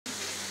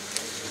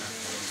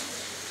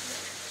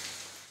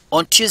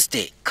On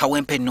Tuesday,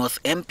 Kawempe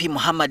North MP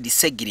MPs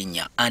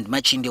Ssegirinya and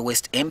Machinde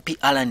West MP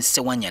Allan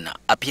Ssewanyana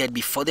appeared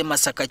before the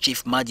Masaka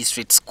Chief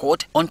Magistrates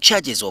Court on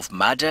charges of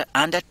murder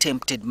and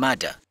attempted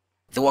murder.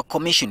 They were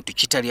commissioned to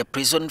Kitalya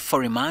prison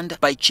for remand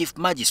by Chief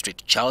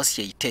Magistrate Charles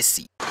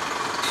Yeitesi.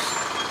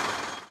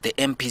 The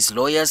MP's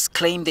lawyers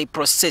claim they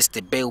processed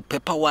the bail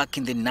paperwork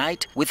in the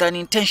night with an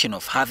intention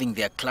of having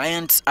their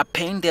clients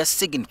append their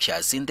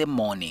signatures in the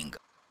morning.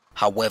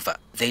 However,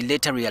 they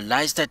later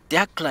realized that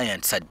their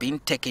clients had been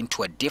taken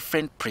to a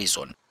different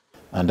prison.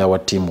 And our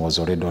team was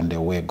already on the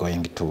way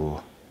going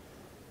to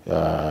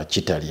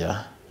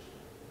Kitalya,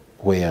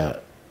 where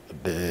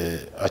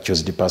the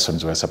accused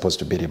persons were supposed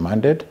to be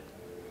remanded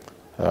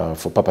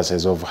for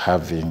purposes of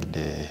having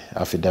the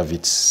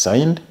affidavits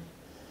signed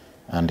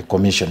and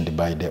commissioned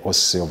by the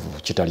OC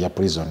of Kitalya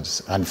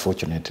prisons.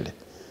 Unfortunately,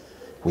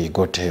 we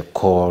got a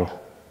call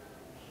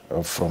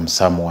from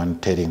someone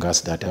telling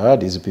us that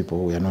these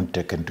people were not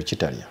taken to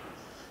Kitalya.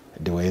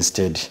 They were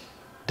instead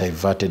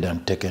diverted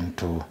and taken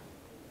to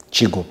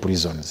Kigo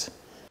prisons.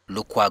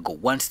 Lukwago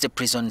wants the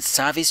prison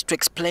service to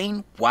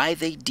explain why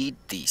they did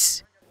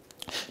this.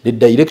 The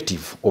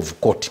directive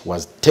of court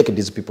was take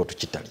these people to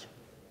Kitalya.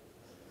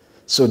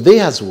 So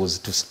theirs was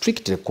to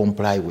strictly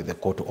comply with the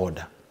court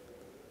order,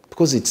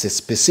 because it's a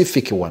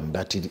specific one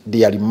that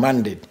they are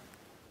remanded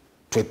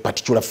to a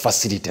particular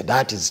facility,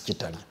 that is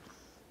Kitalya.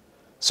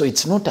 So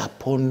it's not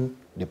upon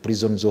the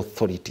prison's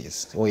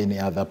authorities or any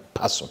other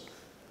person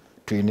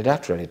to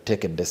unilaterally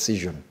take a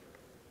decision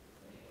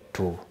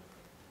to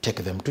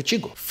take them to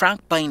Kigo.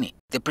 Frank Baine,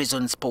 the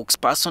prison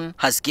spokesperson,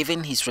 has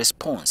given his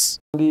response.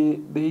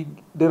 They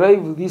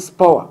derive this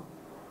power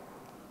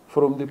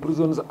from the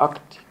Prisons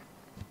Act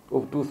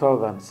of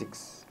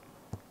 2006.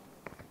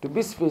 To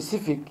be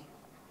specific,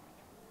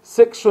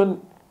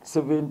 Section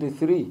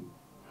 73,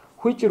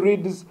 which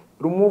reads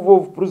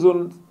removal of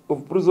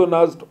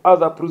prisoners to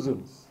other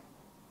prisons.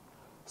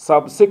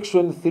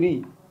 Subsection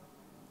 3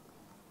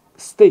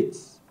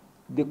 states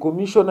the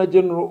Commissioner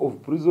General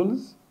of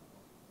Prisons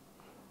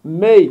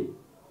may,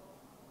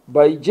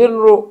 by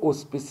general or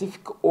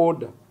specific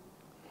order,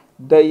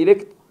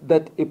 direct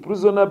that a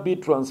prisoner be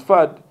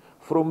transferred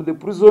from the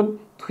prison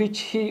to which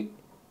he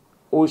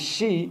or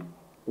she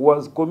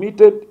was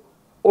committed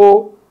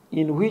or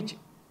in which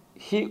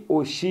he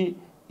or she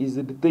is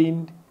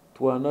detained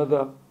to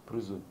another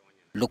prison.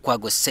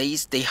 Lukwago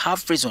says they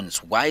have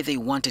reasons why they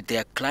wanted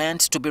their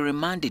clients to be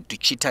remanded to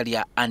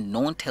Kitalya and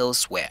not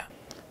elsewhere.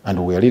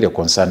 And we are really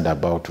concerned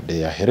about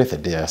their health,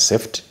 their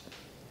safety,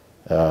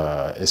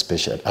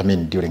 especially,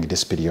 during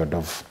this period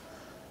of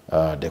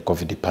the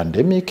COVID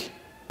pandemic.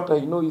 What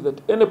I know is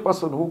that any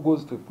person who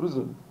goes to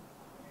prison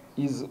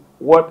is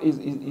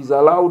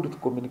allowed to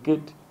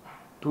communicate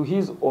to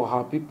his or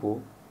her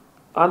people,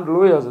 and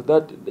lawyers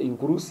that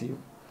inclusive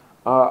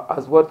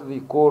as what they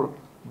call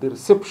the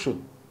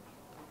reception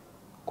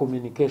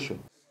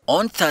communication.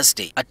 On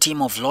Thursday, a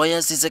team of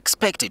lawyers is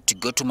expected to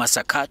go to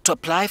Masaka to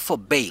apply for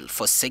bail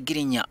for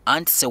Ssegirinya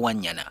and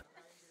Ssewanyana.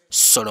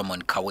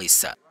 Solomon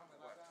Kawesa,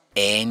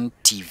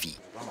 NTV.